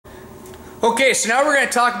Okay, so now we're going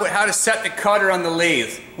to talk about how to set the cutter on the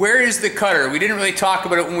lathe. Where is the cutter? We didn't really talk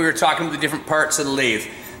about it when we were talking about the different parts of the lathe.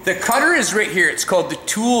 The cutter is right here. It's called the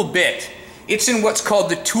tool bit. It's in what's called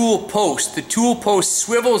the tool post. The tool post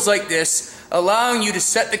swivels like this, allowing you to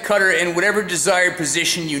set the cutter in whatever desired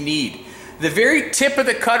position you need. The very tip of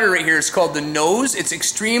the cutter right here is called the nose. It's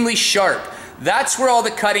extremely sharp. That's where all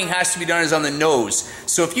the cutting has to be done, is on the nose.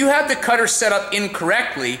 So if you have the cutter set up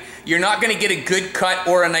incorrectly, you're not going to get a good cut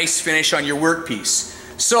or a nice finish on your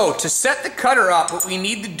workpiece. So to set the cutter up, what we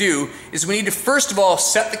need to do is we need to first of all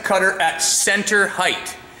set the cutter at center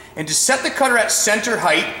height. And to set the cutter at center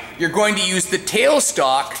height, you're going to use the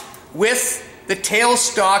tailstock with the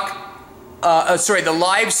tailstock, the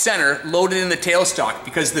live center loaded in the tailstock,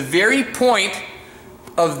 because the very point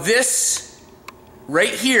of this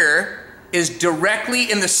right here is directly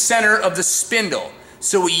in the center of the spindle.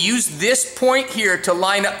 So we use this point here to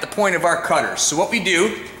line up the point of our cutter. So what we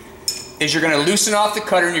do is you're going to loosen off the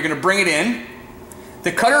cutter and you're going to bring it in.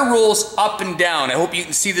 The cutter rolls up and down. I hope you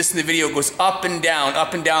can see this in the video. It goes up and down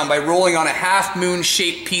by rolling on a half moon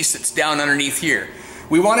shaped piece that's down underneath here.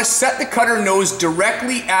 We want to set the cutter nose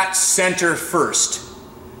directly at center first.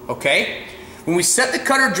 Okay? When we set the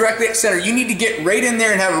cutter directly at center, you need to get right in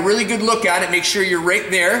there and have a really good look at it. Make sure you're right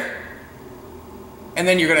there. And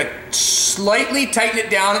then you're going to slightly tighten it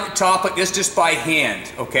down at the top like this, just by hand,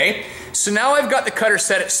 okay? So now I've got the cutter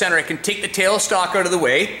set at center. I can take the tailstock out of the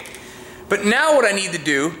way. But now what I need to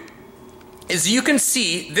do is, you can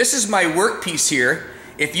see, this is my workpiece here.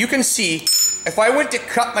 If you can see, if I went to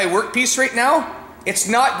cut my workpiece right now, it's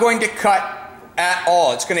not going to cut at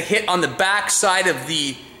all. It's going to hit on the back side of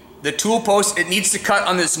the tool post. It needs to cut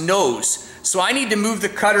on this nose. So I need to move the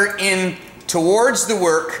cutter in towards the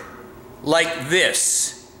work like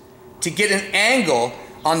this to get an angle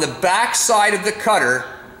on the back side of the cutter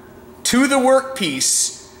to the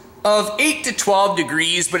workpiece of 8 to 12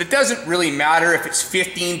 degrees, but it doesn't really matter if it's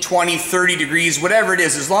 15, 20, 30 degrees, whatever it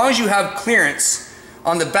is, as long as you have clearance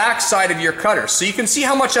on the back side of your cutter. So you can see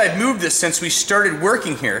how much I've moved this since we started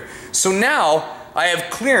working here. So now I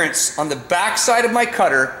have clearance on the back side of my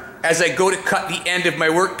cutter as I go to cut the end of my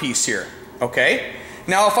workpiece here, okay?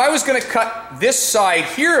 Now if I was going to cut this side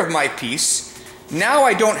here of my piece, now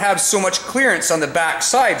I don't have so much clearance on the back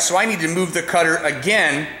side, so I need to move the cutter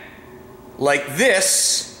again like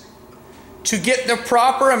this to get the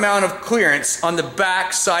proper amount of clearance on the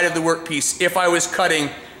back side of the workpiece if I was cutting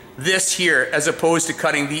this here as opposed to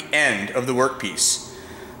cutting the end of the workpiece.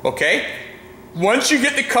 Okay? Once you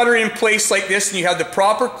get the cutter in place like this and you have the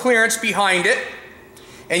proper clearance behind it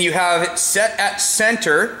and you have it set at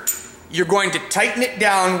center, you're going to tighten it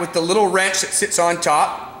down with the little wrench that sits on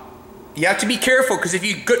top. You have to be careful, because if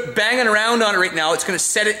you go banging around on it right now, it's going to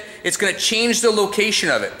set it. It's going to change the location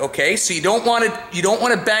of it. Okay, so you don't want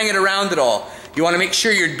to bang it around at all. You want to make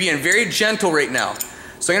sure you're being very gentle right now.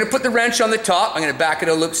 So I'm going to put the wrench on the top. I'm going to back it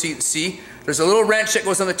a little so you can see. There's a little wrench that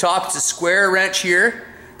goes on the top. It's a square wrench here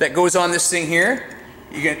that goes on this thing here.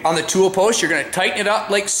 On the tool post, you're going to tighten it up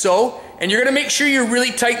like so, and you're going to make sure you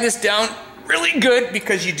really tighten this down really good,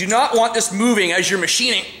 because you do not want this moving as you're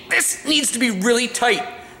machining. This needs to be really tight.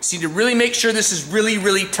 So you need to really make sure this is really,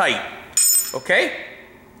 really tight. Okay?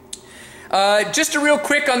 Just a real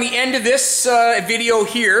quick on the end of this video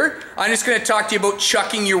here, I'm just going to talk to you about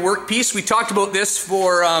chucking your workpiece. We talked about this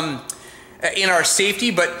for in our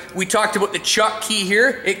safety, but we talked about the chuck key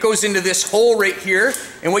here. It goes into this hole right here,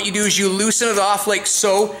 and what you do is you loosen it off like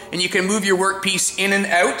so, and you can move your workpiece in and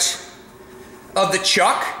out of the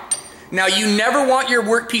chuck. Now you never want your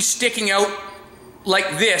workpiece sticking out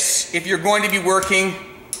like this if you're going to be working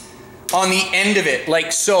on the end of it,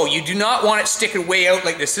 like so. You do not want it sticking way out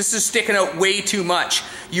like this. This is sticking out way too much.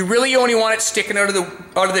 You really only want it sticking out of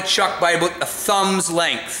the chuck by about a thumb's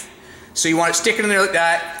length. So you want it sticking in there like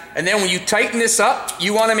that. And then when you tighten this up,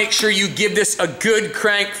 you want to make sure you give this a good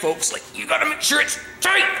crank, folks. Like, you got to make sure it's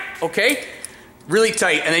tight, okay? Really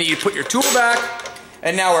tight. And then you put your tool back,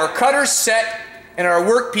 and now our cutter's set and our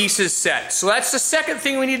workpiece is set. So that's the second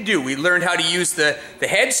thing we need to do. We learned how to use the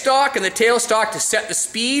headstock and the tailstock to set the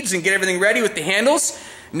speeds and get everything ready with the handles.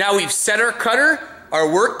 Now we've set our cutter, our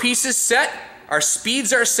workpiece is set, our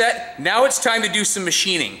speeds are set. Now it's time to do some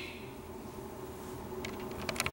machining.